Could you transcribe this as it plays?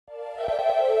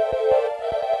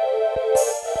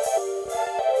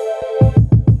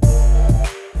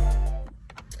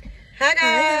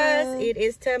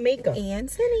is Tamika and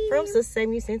Cindy from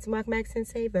Save You Sense, Mark Max and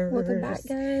Savers. Welcome back,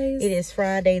 guys. It is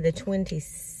Friday the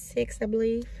 26th, I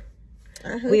believe.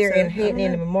 We are heading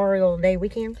into Memorial Day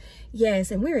weekend.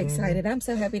 Yes, and we're excited. I'm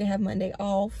so happy to have Monday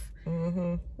off.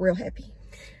 Real happy.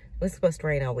 It's supposed to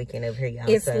rain all weekend over here, y'all.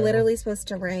 It's literally supposed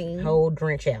to rain. Whole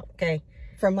drench out, okay?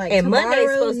 From like and Monday's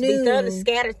tomorrow supposed to be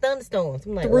scattered thunderstorms.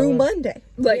 I'm like, through Monday.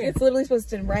 Like, it's literally supposed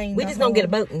to rain. We just gonna get a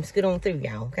boat and scoot on through,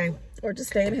 y'all, okay? Or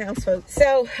just stay in the house, folks.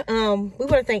 So, we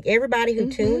want to thank everybody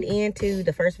who tuned in to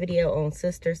the first video on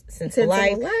Sisters Sense of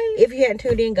Life. If you hadn't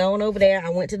tuned in, go on over there.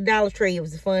 I went to the Dollar Tree. It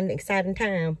was a fun, exciting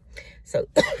time. So,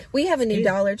 we have a new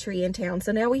Dollar Tree in town.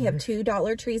 So now we have 2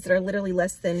 Dollar Trees that are literally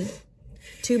less than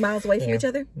 2 miles away from each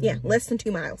other. Yeah, less than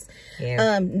 2 miles.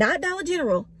 Yeah. Not Dollar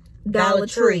General. Dollar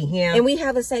Tree. Yeah. And we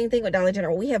have the same thing with Dollar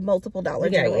General. We have multiple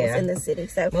Dollar Generals in the city.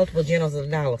 So multiple Generals of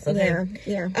the dollar. So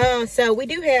yeah. So we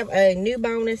do have a new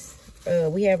bonus.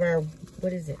 We have our,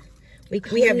 what is it?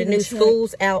 We have the new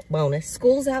Schools Out bonus.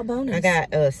 Schools Out bonus. I got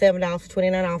 $7 for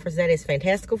 29 offers. That is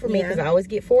fantastical for me because I always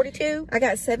get 42. I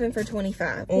got 7 for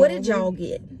 25. What did y'all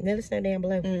get? Let us know down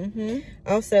below.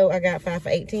 Also, I got 5 for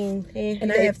 18.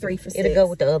 And I have 3 for 6. It'll go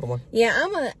with the other one. Yeah,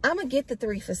 I'm gonna get the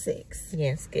 3 for 6.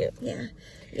 Yeah, skip. Yeah.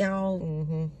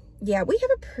 Y'all, yeah, we have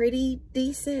a pretty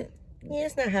decent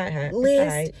it's not hot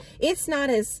list. It's not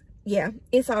as,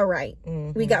 it's all right.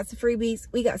 We got some freebies.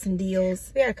 We got some deals.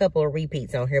 We got a couple of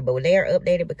repeats on here, but they are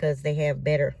updated because they have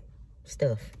better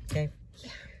stuff, okay?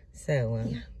 Yeah. So,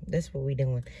 that's what we're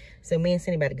doing. So, me and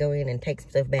Cindy about to go in and take some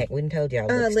stuff back. We done told y'all,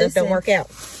 stuff don't work out.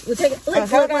 We'll take it.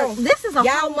 Hold on. This is a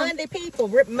y'all Monday people.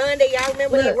 Monday, y'all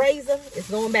remember that razor? It's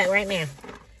going back right now.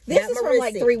 This is from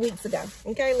like 3 weeks ago.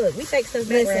 Okay, look, we take stuff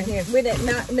back right here. We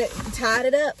not tied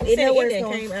it up. It know where it's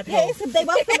going. Hey, they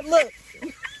both come, look.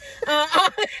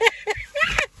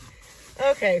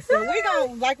 Okay, so we're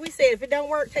gonna, like we said, if it don't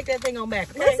work, take that thing on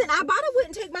back. Okay? Listen, Ibotta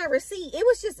wouldn't take my receipt. It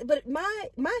was just, but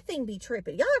my thing be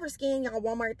tripping. Y'all ever scan y'all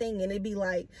Walmart thing and it'd be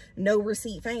like, no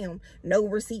receipt found, no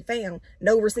receipt found,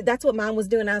 no receipt. That's what mine was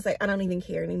doing. I was like, I don't even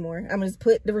care anymore. I'm gonna just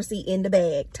put the receipt in the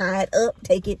bag, tie it up,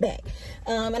 take it back.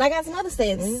 And I got some other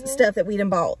stuff that we done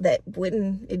bought that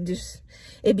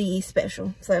it'd be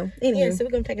special. So anyway, so we're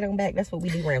gonna take it on back. That's what we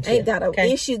do around here. Ain't got an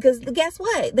issue, because guess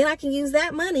what? Then I can use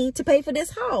that money to pay for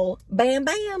this haul. Bam,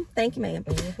 bam. Thank you, ma'am.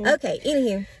 Okay,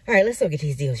 anywho. All right, let's go get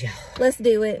these deals, y'all. Let's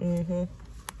do it.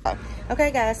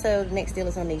 Okay, guys, so the next deal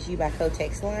is on these U by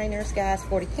Kotex liners, guys,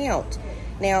 40 count.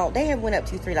 Now, they have went up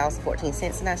to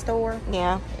 $3.14 in our store.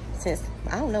 Yeah. Since,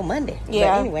 I don't know, Monday.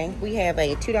 Yeah. But anyway, we have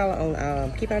a $2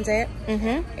 on coupons app.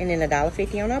 And then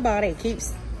 $1.50 on our body. It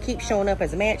keeps showing up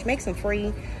as a match. Makes them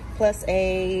free. Plus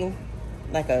a,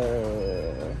 like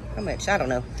a, how much? I don't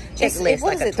know. Check the list.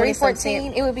 What is it,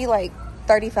 $3.14? It would be like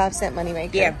 35-cent money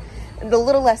maker. Yeah. A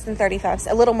little less than 35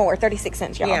 cents. A little more, 36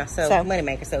 cents, y'all. Yeah, so money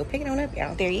maker. So pick it on up,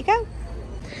 y'all. There you go.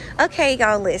 Okay,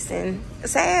 y'all, listen.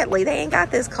 Sadly, they ain't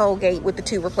got this Colgate with the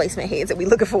 2 replacement heads that we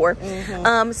looking for.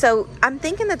 So I'm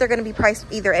thinking that they're going to be priced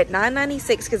either at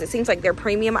 $9.96, because it seems like their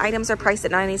premium items are priced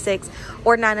at $9.96,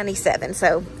 or $9.97.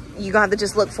 So you're going to have to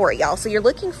just look for it, y'all. So you're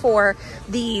looking for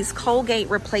these Colgate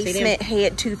replacement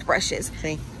head toothbrushes.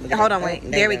 Hold on, wait.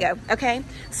 There we go. Okay.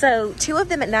 So 2 of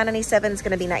them at $9.97 is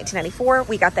going to be $19.94.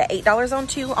 We got the $8 on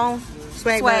 2 on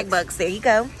Swag Bucks. There you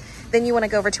go. Then you want to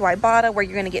go over to Ibotta, where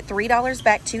you're going to get $3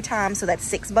 back 2 times. So that's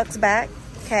 $6 back.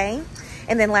 Okay.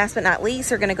 And then last but not least,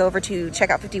 you're going to go over to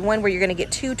Checkout51, where you're going to get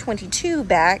 $2.22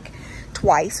 back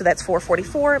twice. So that's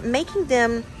 $4.44, making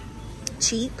them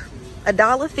cheap.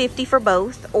 $1.50 for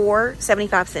both, or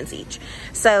 75 cents each.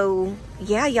 So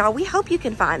yeah, y'all, we hope you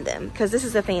can find them, because this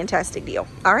is a fantastic deal.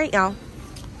 All right, y'all.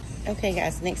 Okay,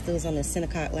 guys, next deal is on the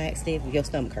Seneca laxative with your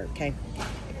stomach hurt. Okay.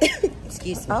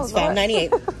 Excuse me. It's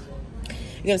 $5.98. You're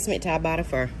gonna submit to Ibotta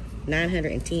for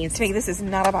 910. To me, this is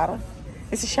not Ibotta.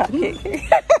 It's a shop kick.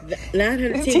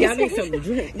 910. Y'all need something to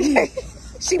drink.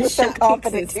 She was so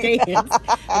confident.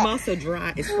 I'm also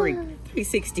dry. It's free.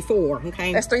 $3.64.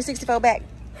 Okay. That's $3.64 back.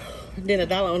 Then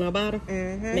 $1 on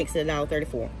Ibotta makes it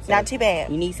 $1.34. So not too bad.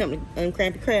 You need something to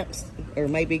uncramp your cramps, or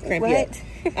maybe cramp you up.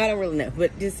 I don't really know,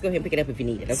 but just go ahead and pick it up if you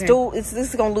need it. Okay. This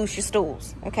is gonna loose your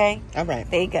stools. Okay. All right.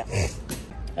 There you go.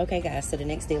 Okay, guys. So the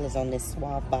next deal is on this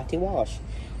Suave Body Wash.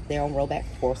 They're on rollback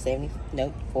for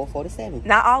 $447.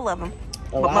 Not all of them,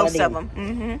 but most of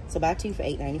them. So buy 2 for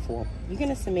 $8.94. You're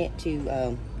gonna submit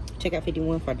to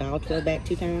Checkout51 for $1.12 back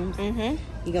 2 times.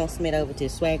 You're gonna submit over to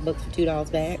Swag Books for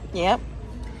 $2 back. Yep.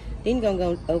 Then you're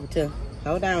going to go over to,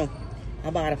 hold on, I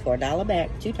bought it for $1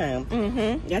 back 2 times.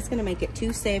 That's going to make it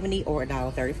 $2.70 or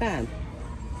 $1.35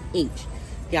 each.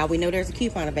 Y'all, we know there's a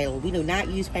coupon available. We do not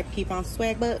use paper coupons for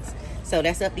Swag Bucks, so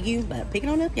that's up to you, but pick it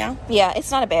on up, y'all. Yeah, it's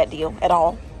not a bad deal at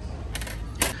all.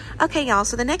 Okay, y'all,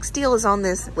 so the next deal is on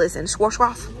this, listen,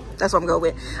 Schwarzkopf. That's what I'm going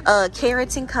with.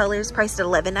 Carrots and colors, priced at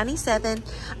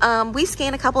 $11.97. We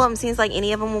scanned a couple of them. Seems like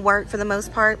any of them will work for the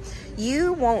most part.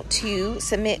 You want to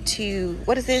submit to,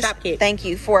 what is this? Shop kicks. Thank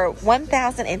you. For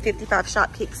 1,055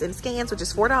 shop kicks and scans, which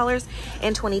is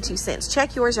 $4.22.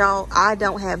 Check yours, y'all. I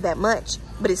don't have that much,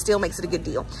 but it still makes it a good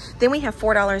deal. Then we have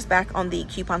 $4 back on the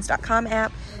coupons.com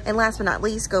app. And last but not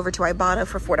least, go over to Ibotta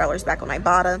for $4 back on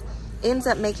Ibotta. Ends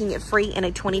up making it free and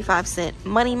a 25-cent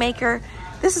money maker.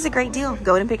 This is a great deal.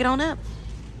 Go ahead and pick it on up.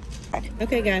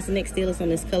 Okay, guys, the next deal is on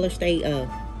this Color State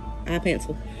eye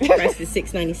pencil. Price is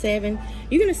 $6.97.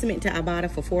 You're going to submit to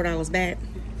Ibotta for $4 back.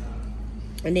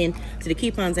 And then to the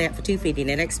coupons app for $2.50.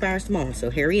 That expires tomorrow, so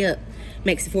hurry up.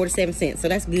 Makes it 47 cents. So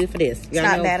that's good for this. It's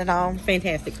not bad at all.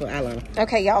 Fantastic for eyeliner.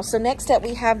 Okay, y'all. So next up,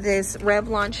 we have this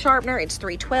Revlon sharpener. It's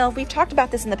 $3.12. We've talked about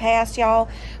this in the past, y'all.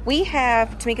 We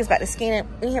have, Tamika's about to scan it.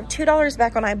 We have $2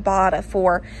 back on Ibotta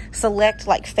for select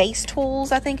like face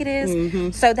tools, I think it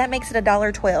is. So that makes it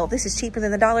 $1.12. This is cheaper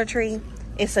than the Dollar Tree.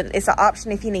 It's an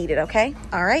option if you need it, okay?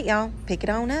 All right, y'all. Pick it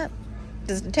on up.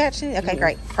 Does it attach to? Okay,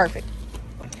 great. Perfect.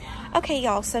 Okay,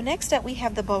 y'all, so next up we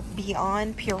have the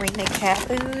Beyond Purina cat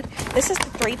food. This is the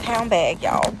 3-pound bag,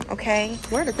 y'all, okay?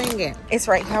 Where the thing at? It's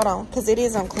right, hold on, because it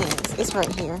is on cleans. It's right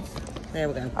here. There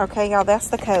we go. Okay, y'all, that's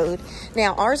the code.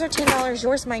 Now, ours are $10.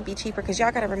 Yours might be cheaper because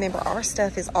y'all got to remember our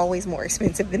stuff is always more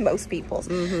expensive than most people's.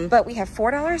 But we have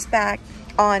 $4 back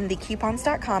on the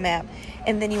coupons.com app.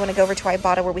 And then you want to go over to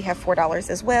Ibotta where we have $4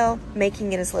 as well,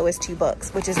 making it as low as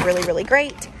 $2, which is really, really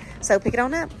great. So pick it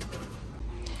on up.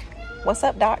 What's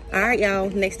up, Doc? All right, y'all.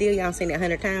 Next deal, y'all seen it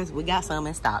 100 times. We got some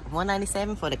in stock.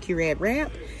 $1.97 for the Curad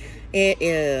wrap. It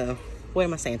is, what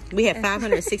am I saying? We have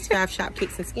 565 shop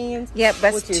kicks and scans. Yep,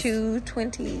 that's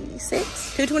 $2.26.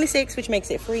 $2.26, which makes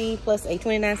it free, plus a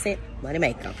 29-cent money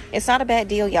maker. It's not a bad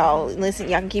deal, y'all. Listen,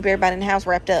 y'all can keep everybody in the house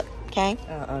wrapped up, okay?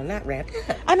 Not wrapped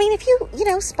up. I mean, if you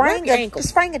know, sprain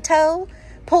a toe,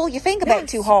 pull your finger back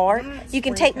too hard, you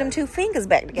can tape them 2 fingers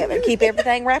back together and keep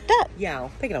everything wrapped up.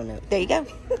 Y'all, pick it on up. There you go.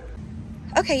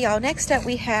 Okay, y'all, next up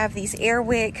we have these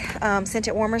Airwick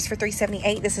scented warmers for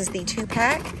 $3.78. This is the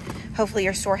 2-pack. Hopefully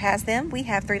your store has them. We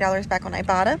have $3 back on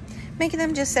Ibotta, making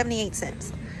them just 78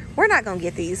 cents. We're not going to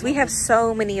get these. We have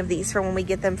so many of these for when we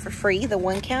get them for free, the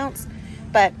 1 counts.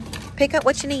 But pick up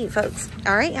what you need, folks.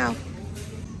 All right, y'all.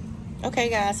 Okay,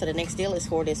 guys, so the next deal is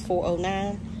for this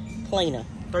 409 cleaner,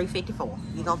 $3.54.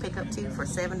 You're going to pick up 2 for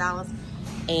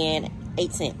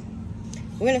 $7.08.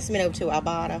 We're going to submit over to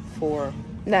Ibotta for...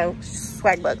 No,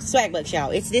 swag bucks. Swag bucks,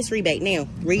 y'all. It's this rebate. Now,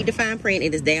 read the fine print.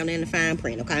 It is down in the fine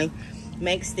print, okay?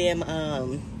 Makes them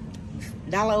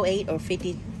 $1.08 or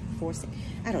 54 cents.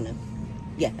 I don't know.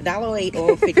 Yeah, $1.08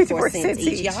 or 54 cents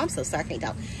each. Y'all, I'm so sorry I can't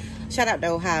talk. Shout out to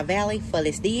Ohio Valley for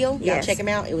this deal. Y'all check him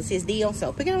out. It was his deal.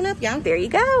 So pick it on up, y'all. There you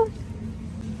go.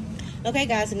 Okay,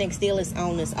 guys, the next deal is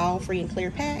on this all free and clear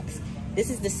packs.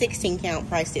 This is the 16 count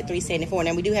priced at $3.74.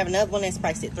 Now we do have another one that's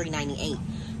priced at $3.98.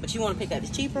 But you want to pick up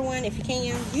the cheaper one if you can.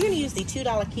 You're going to use the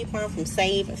 $2 coupon from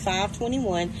Save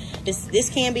 521. This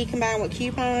can be combined with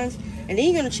coupons. And then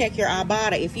you're going to check your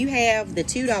Ibotta. If you have the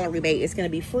 $2 rebate, it's going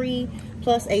to be free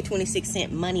plus a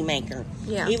 26-cent money maker.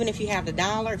 Yeah. Even if you have the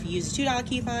 $1, if you use the $2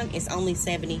 coupon, it's only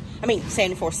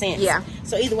 74 cents. Yeah.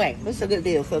 So either way, this is a good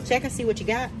deal. So check and see what you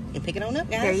got and pick it on up,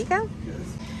 guys. There you go.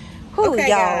 Okay,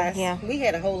 guys. Yeah. We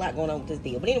had a whole lot going on with this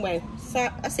deal. But anyway,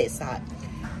 I said SOT.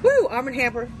 Woo, Arm &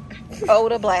 Hammer. Oh,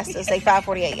 the blasters. They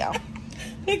 $5.48, y'all.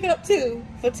 Pick up 2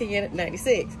 for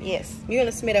 $10.96. Yes. You're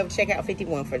gonna submit over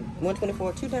Checkout51 for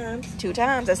 $124 2 times. 2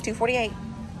 times. That's $2.48.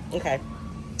 Okay.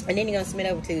 And then you're gonna submit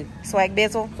over to Swag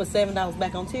Bizzle for $7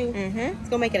 back on 2. It's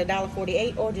gonna make it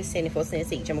 $1.48 or just 74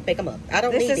 cents each. I'm gonna pick them up. I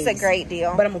don't need these. This is a great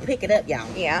deal. But I'm gonna pick it up, y'all.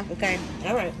 Yeah. Okay.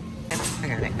 All right. I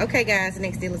got it. Okay, guys. The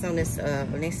next deal is on this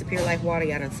next to Pure Life water.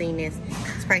 Y'all done seen this.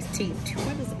 It's priced what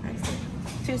is the price?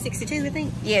 $2.62, I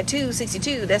think. Yeah,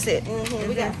 $2.62. That's it.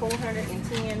 We got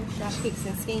 410 shop kicks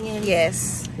and skins.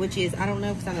 Yes. Which is, I don't know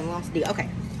if I done lost the deal. Okay.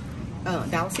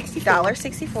 $1.64.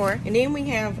 $1.64. And then we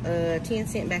have 10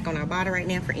 cent back on our bottle right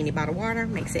now for any bottle of water.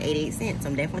 Makes it 88 cents.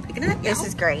 I'm definitely picking it up, y'all. This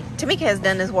is great. Tamika has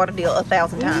done this water deal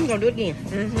 1,000 times. I'm gonna do it again.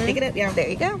 Pick it up, y'all. There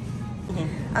you go.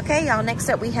 Okay, y'all, next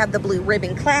up we have the Blue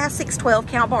Ribbon Classics 12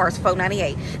 count bars,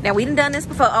 $4.98. Now, we done this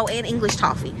before. Oh, and English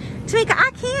toffee. Tamika,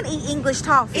 I can't eat English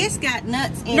toffee. It's got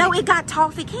nuts in it. No, it got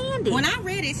toffee candy. When I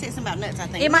read it, it said something about nuts, I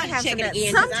think. It might have some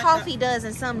nuts. Some toffee does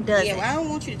and some doesn't. Yeah, well, I don't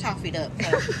want you to toffee it up.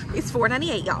 So. It's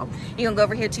 $4.98, y'all. You're going to go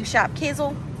over here to Shop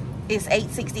Kizzle. It's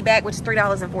 $8.60 back, which is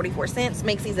 $3.44.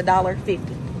 Makes these $1.54.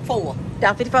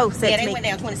 $1.54. Yeah, they went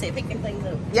down 20 cents. Pick them things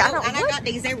up. Yeah, I got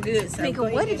these. They were good. So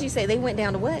Tamika, what did you say? They went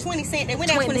down to what? 20 cents. They went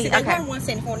down 20 cents. They were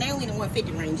 174. Now we in the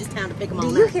 150 range. Just time to pick them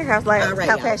on. Do you hear how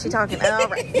fast she's talking? All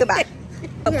right. Goodbye.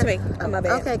 Up to me. Oh, my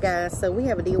bad. Okay, guys. So we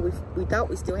have a deal. We thought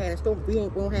we still had in store, but we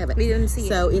won't have it. We didn't see it.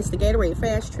 So it's the Gatorade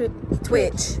Fast Trip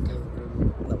Twitch.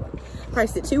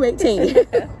 Priced at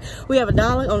 $2.18. We have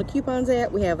 $1 on the coupons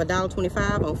app. We have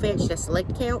 $1.25 on Fetch. That's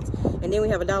select accounts. And then we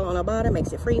have $1 on Ibotta.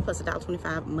 Makes it free. Plus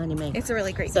 $1.25 money maker. It's a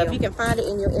really great deal. So if you can find it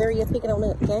in your area, pick it on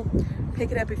up, okay? Pick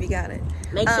it up if you got it.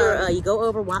 Make sure you go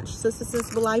over, watch Sister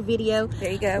Sensible Live video.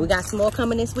 There you go. We got some more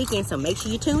coming this weekend, so make sure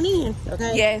you tune in,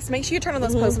 okay? Yes, make sure you turn on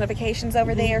those post notifications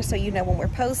over there so you know when we're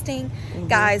posting.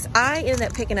 Guys, I ended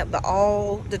up picking up the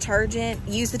all detergent,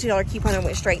 used the $2 coupon and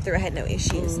went straight through. I had no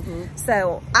issues.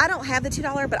 So I don't have the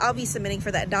 $2, but I'll be submitting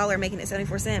for that $1, making it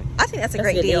 74 cents. I think that's a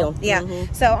great deal. Yeah.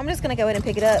 So I'm just going to go ahead and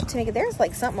pick it up. Tamika, there's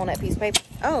like something on that piece of paper.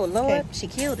 Oh, Lord, she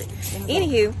killed it.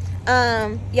 Anywho,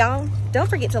 y'all, don't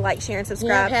forget to like, share, and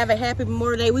subscribe. Yeah, have a happy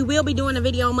Memorial Day. We will be doing a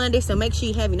video on Monday, so make sure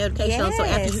you have your notification on, so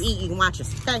after you eat, you can watch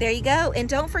us. Okay? There you go. And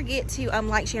don't forget to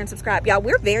like, share, and subscribe. Y'all,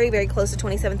 we're very, very close to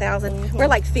 27,000. We're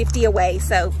like 50 away.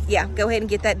 So, yeah, go ahead and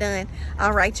get that done.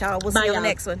 All right, y'all. We'll see you on the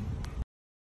next one.